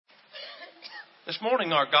This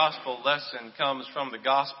morning our gospel lesson comes from the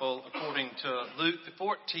gospel according to Luke, the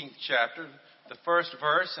 14th chapter, the first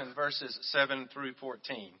verse and verses 7 through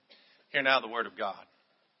 14. Hear now the word of God.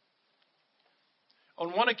 On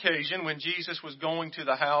one occasion, when Jesus was going to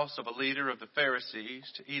the house of a leader of the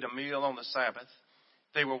Pharisees to eat a meal on the Sabbath,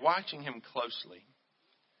 they were watching him closely.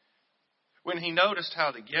 When he noticed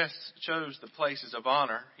how the guests chose the places of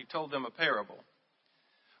honor, he told them a parable.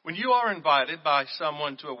 When you are invited by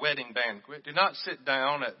someone to a wedding banquet, do not sit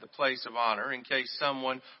down at the place of honor in case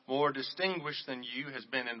someone more distinguished than you has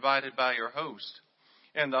been invited by your host.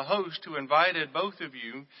 And the host who invited both of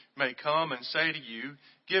you may come and say to you,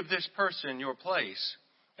 give this person your place.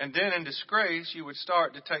 And then in disgrace you would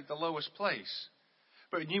start to take the lowest place.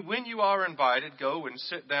 But when you are invited, go and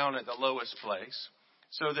sit down at the lowest place,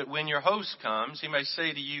 so that when your host comes, he may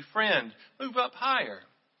say to you, friend, move up higher.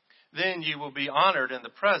 Then you will be honored in the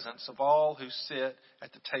presence of all who sit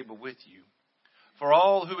at the table with you. For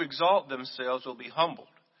all who exalt themselves will be humbled,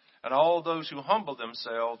 and all those who humble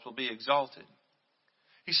themselves will be exalted.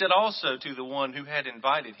 He said also to the one who had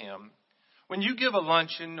invited him, when you give a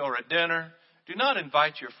luncheon or a dinner, do not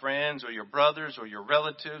invite your friends or your brothers or your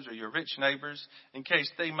relatives or your rich neighbors in case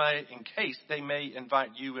they may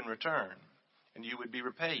invite you in return, and you would be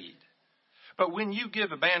repaid. But when you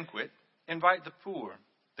give a banquet, invite the poor,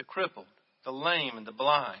 the crippled, the lame, and the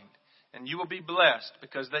blind, and you will be blessed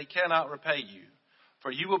because they cannot repay you, for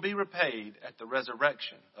you will be repaid at the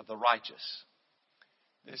resurrection of the righteous.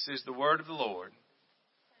 This is the word of the Lord.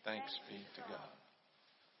 Thanks be to God.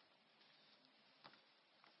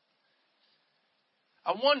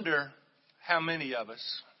 I wonder how many of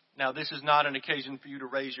us, now this is not an occasion for you to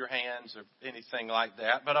raise your hands or anything like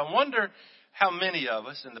that, but I wonder how many of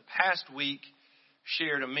us in the past week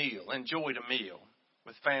shared a meal, enjoyed a meal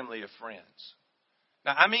with family or friends.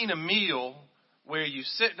 Now, I mean a meal where you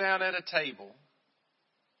sit down at a table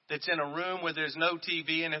that's in a room where there's no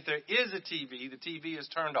TV, and if there is a TV, the TV is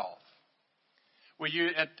turned off. Where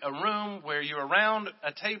you're at a room where you're around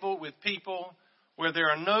a table with people where there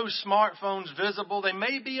are no smartphones visible. They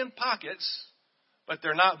may be in pockets, but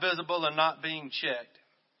they're not visible and not being checked.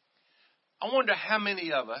 I wonder how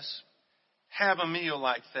many of us have a meal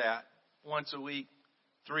like that once a week,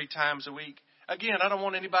 3 times a week. Again, I don't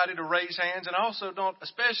want anybody to raise hands, and I also don't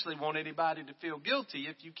especially want anybody to feel guilty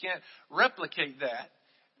if you can't replicate that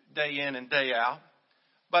day in and day out.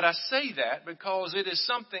 But I say that because it is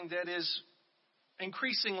something that is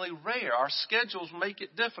increasingly rare. Our schedules make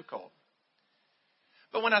it difficult.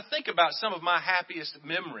 But when I think about some of my happiest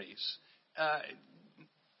memories,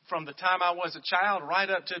 from the time I was a child right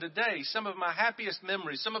up to today, some of my happiest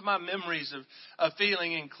memories, some of my memories of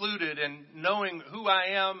feeling included and knowing who I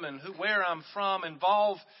am and where I'm from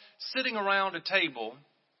involve sitting around a table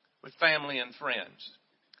with family and friends.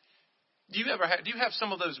 Do you have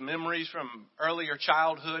some of those memories from earlier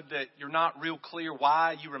childhood that you're not real clear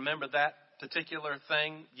why you remember that particular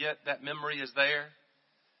thing, yet that memory is there?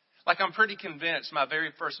 Like, I'm pretty convinced my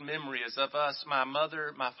very first memory is of us, my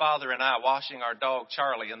mother, my father, and I washing our dog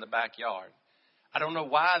Charlie in the backyard. I don't know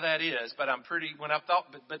why that is, but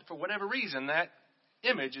but for whatever reason, that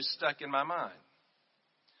image is stuck in my mind.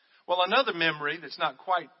 Well, another memory it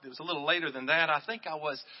was a little later than that. I think I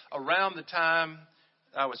was around the time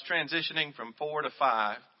I was transitioning from 4 to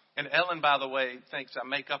 5. And Ellen, by the way, thinks I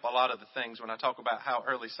make up a lot of the things when I talk about how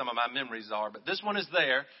early some of my memories are. But this one is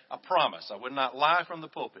there. I promise. I would not lie from the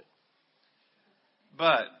pulpit.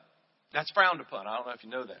 But that's frowned upon. I don't know if you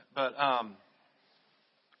know that. But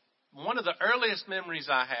one of the earliest memories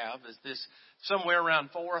I have is this somewhere around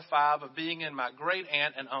 4 or 5 of being in my great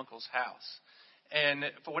aunt and uncle's house. And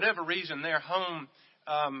for whatever reason, their home,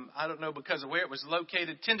 I don't know because of where it was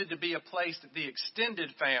located, tended to be a place that the extended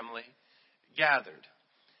family gathered.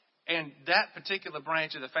 And that particular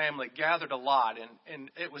branch of the family gathered a lot.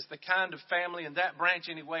 And it was the kind of family in that branch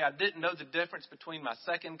anyway. I didn't know the difference between my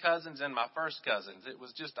second cousins and my first cousins. It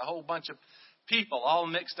was just a whole bunch of people all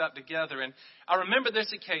mixed up together. And I remember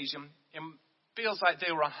this occasion. It feels like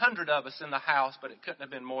there were 100 of us in the house, but it couldn't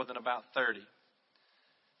have been more than about 30.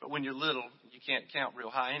 But when you're little, you can't count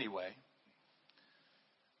real high anyway.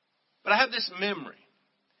 But I have this memory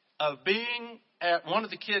of being at one of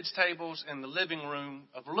the kids' tables in the living room,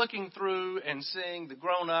 of looking through and seeing the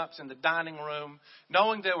grown-ups in the dining room,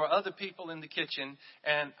 knowing there were other people in the kitchen,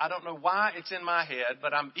 and I don't know why it's in my head,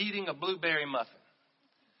 but I'm eating a blueberry muffin.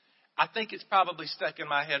 I think it's probably stuck in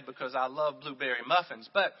my head because I love blueberry muffins,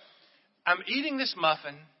 but I'm eating this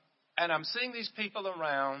muffin, and I'm seeing these people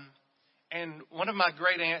around, and one of my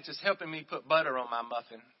great aunts is helping me put butter on my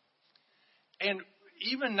muffin. And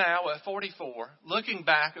even now at 44, looking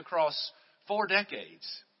back across 4 decades,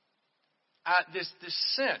 this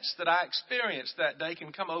sense that I experienced that day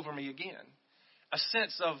can come over me again. A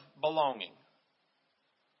sense of belonging.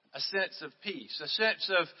 A sense of peace. A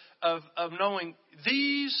sense of knowing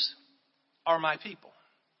these are my people.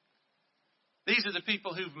 These are the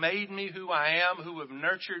people who've made me who I am, who have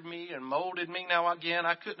nurtured me and molded me. Now, again,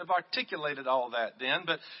 I couldn't have articulated all that then,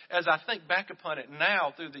 but as I think back upon it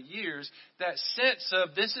now through the years, that sense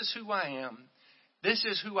of this is who I am, this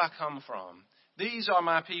is who I come from, these are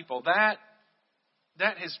my people, that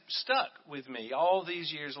has stuck with me all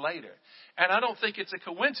these years later. And I don't think it's a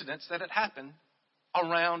coincidence that it happened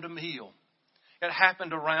around a meal. It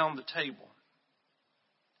happened around the table.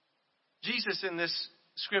 Jesus in this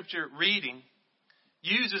scripture reading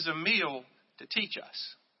uses a meal to teach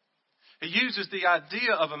us. He uses the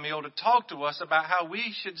idea of a meal to talk to us about how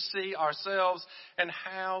we should see ourselves and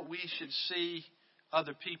how we should see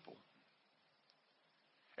other people.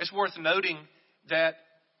 It's worth noting that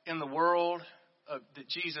in the world that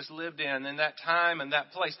Jesus lived in that time and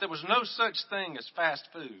that place, there was no such thing as fast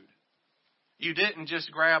food. You didn't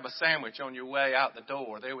just grab a sandwich on your way out the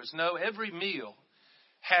door. Every meal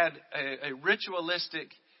had a ritualistic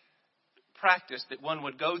practice that one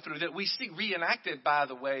would go through that we see reenacted, by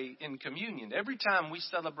the way, in communion. Every time we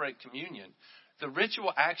celebrate communion, the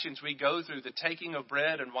ritual actions we go through, the taking of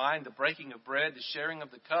bread and wine, the breaking of bread, the sharing of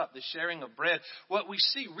the cup, the sharing of bread, what we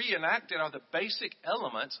see reenacted are the basic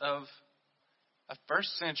elements of a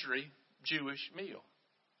first century Jewish meal.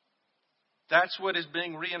 That's what is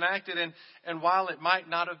being reenacted. And while it might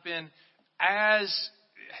not have been as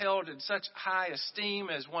held in such high esteem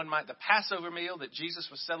as the Passover meal that Jesus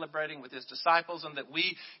was celebrating with his disciples and that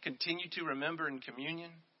we continue to remember in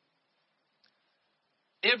communion,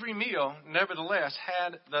 every meal, nevertheless,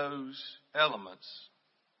 had those elements.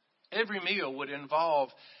 Every meal would involve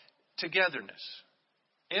togetherness.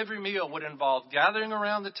 Every meal would involve gathering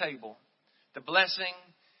around the table, the blessing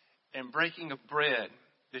and breaking of bread,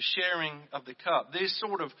 the sharing of the cup. This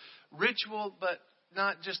sort of ritual, but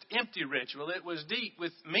not just empty ritual. It was deep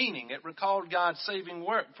with meaning. It recalled God's saving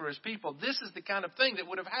work for his people. This is the kind of thing that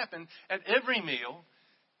would have happened at every meal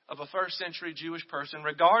of a first century Jewish person,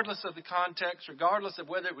 regardless of the context, regardless of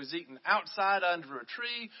whether it was eaten outside under a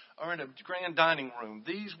tree or in a grand dining room.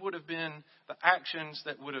 These would have been the actions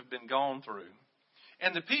that would have been gone through.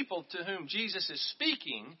 And the people to whom Jesus is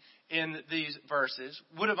speaking in these verses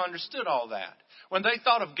would have understood all that. When they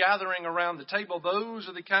thought of gathering around the table, those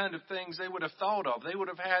are the kind of things they would have thought of. They would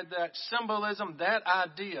have had that symbolism, that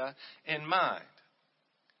idea in mind.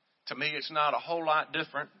 To me, it's not a whole lot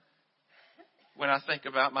different when I think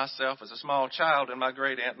about myself as a small child in my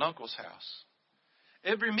great aunt and uncle's house.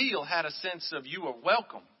 Every meal had a sense of you are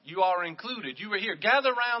welcome, you are included, you are here. Gather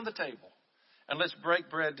around the table and let's break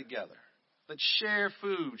bread together. Let's share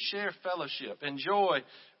food, share fellowship, enjoy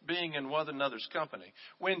being in one another's company.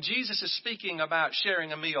 When Jesus is speaking about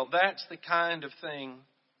sharing a meal, that's the kind of thing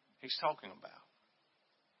he's talking about.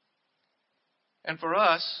 And for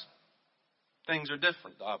us, things are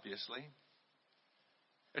different, obviously.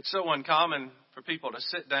 It's so uncommon for people to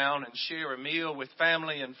sit down and share a meal with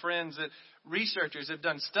family and friends that researchers have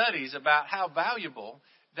done studies about how valuable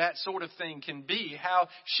that sort of thing can be, how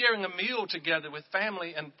sharing a meal together with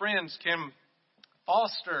family and friends can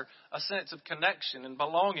foster a sense of connection and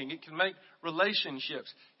belonging. It can make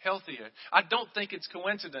relationships healthier. I don't think it's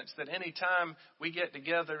coincidence that any time we get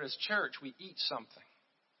together as church, we eat something.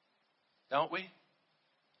 Don't we?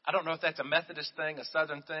 I don't know if that's a Methodist thing, a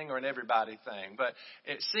Southern thing, or an everybody thing, but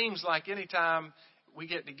it seems like any time we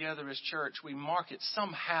get together as church, we mark it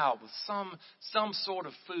somehow with some sort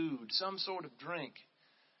of food, some sort of drink.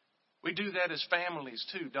 We do that as families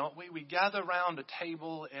too, don't we? We gather around a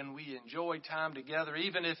table and we enjoy time together,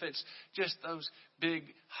 even if it's just those big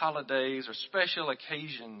holidays or special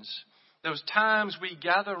occasions. Those times we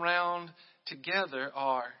gather around together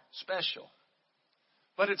are special.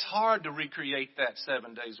 But it's hard to recreate that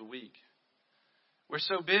 7 days a week. We're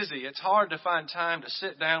so busy. It's hard to find time to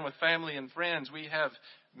sit down with family and friends. We have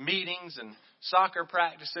meetings and soccer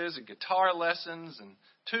practices and guitar lessons and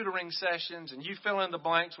tutoring sessions, and you fill in the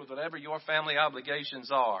blanks with whatever your family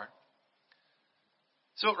obligations are.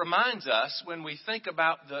 So it reminds us when we think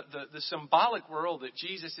about the symbolic world that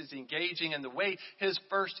Jesus is engaging in, the way his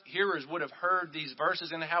first hearers would have heard these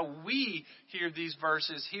verses and how we hear these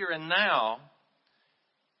verses here and now,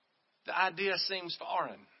 the idea seems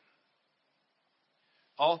foreign.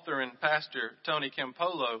 Author and pastor Tony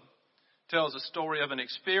Campolo tells a story of an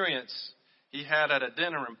experience he had at a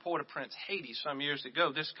dinner in Port-au-Prince, Haiti, some years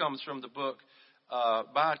ago. This comes from the book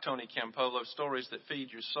by Tony Campolo, Stories That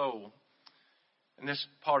Feed Your Soul. And this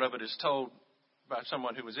part of it is told by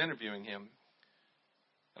someone who was interviewing him.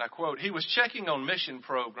 And I quote, he was checking on mission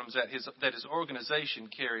programs that his organization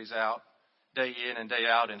carries out day in and day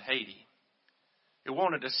out in Haiti. He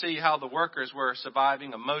wanted to see how the workers were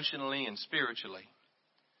surviving emotionally and spiritually.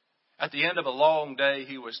 At the end of a long day,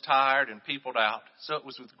 he was tired and peopled out. So it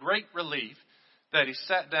was with great relief that he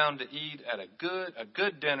sat down to eat at a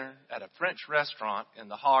good dinner at a French restaurant in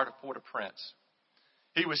the heart of Port-au-Prince.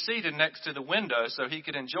 He was seated next to the window so he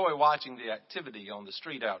could enjoy watching the activity on the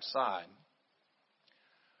street outside.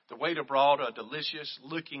 The waiter brought a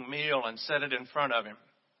delicious-looking meal and set it in front of him.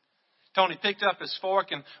 Tony picked up his fork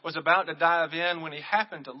and was about to dive in when he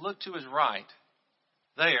happened to look to his right.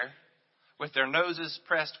 There, with their noses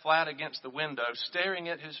pressed flat against the window, staring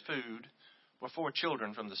at his food, were 4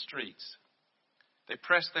 children from the streets. They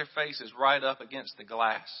pressed their faces right up against the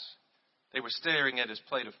glass. They were staring at his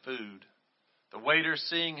plate of food. The waiter,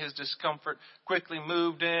 seeing his discomfort, quickly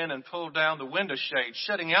moved in and pulled down the window shade,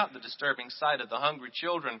 shutting out the disturbing sight of the hungry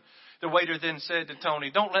children. The waiter then said to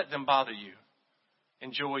Tony, "Don't let them bother you.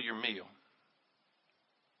 Enjoy your meal."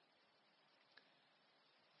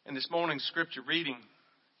 In this morning's scripture reading,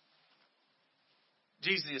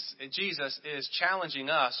 Jesus is challenging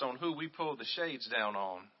us on who we pull the shades down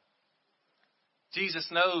on. Jesus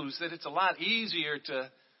knows that it's a lot easier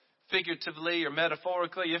to figuratively or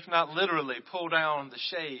metaphorically, if not literally, pull down the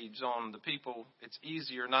shades on the people it's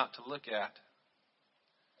easier not to look at.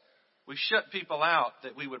 We shut people out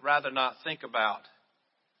that we would rather not think about.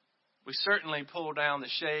 We certainly pull down the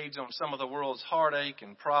shades on some of the world's heartache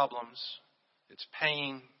and problems, its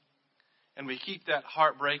pain, and we keep that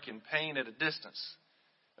heartbreak and pain at a distance,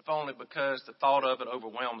 if only because the thought of it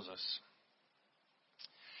overwhelms us.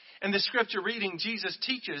 In the scripture reading, Jesus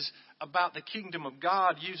teaches about the kingdom of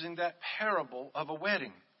God using that parable of a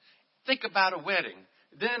wedding. Think about a wedding.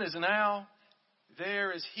 Then is now,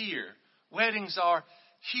 there is here. Weddings are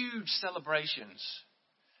huge celebrations.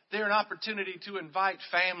 They're an opportunity to invite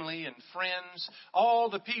family and friends,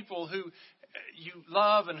 all the people who you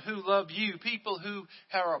love and who love you, people who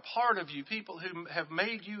are a part of you, people who have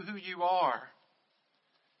made you who you are.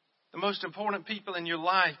 The most important people in your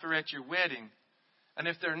life are at your wedding. And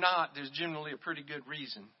if they're not, there's generally a pretty good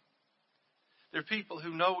reason. They're people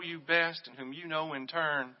who know you best and whom you know in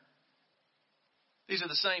turn. These are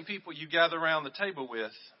the same people you gather around the table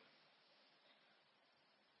with.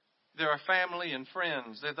 They're our family and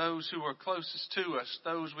friends. They're those who are closest to us,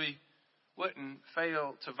 those we wouldn't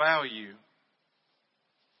fail to value,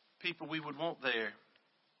 people we would want there.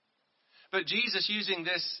 But Jesus, using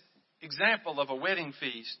this example of a wedding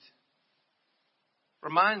feast,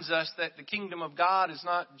 reminds us that the kingdom of God is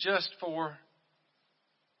not just for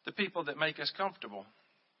the people that make us comfortable.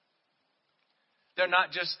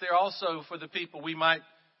 They're also for the people we might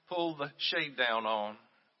pull the shade down on.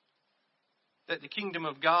 That the kingdom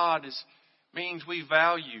of God means we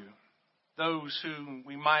value those whom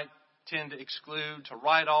we might tend to exclude, to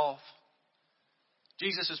write off.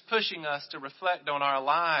 Jesus is pushing us to reflect on our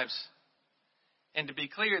lives and to be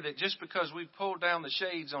clear that just because we pull down the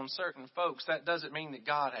shades on certain folks, that doesn't mean that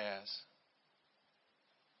God has.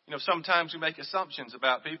 Sometimes we make assumptions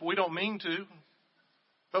about people. We don't mean to,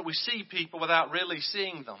 but we see people without really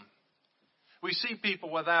seeing them. We see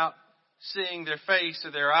people without seeing their face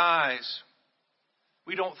or their eyes.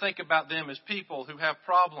 We don't think about them as people who have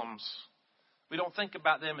problems. We don't think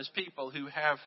about them as people who have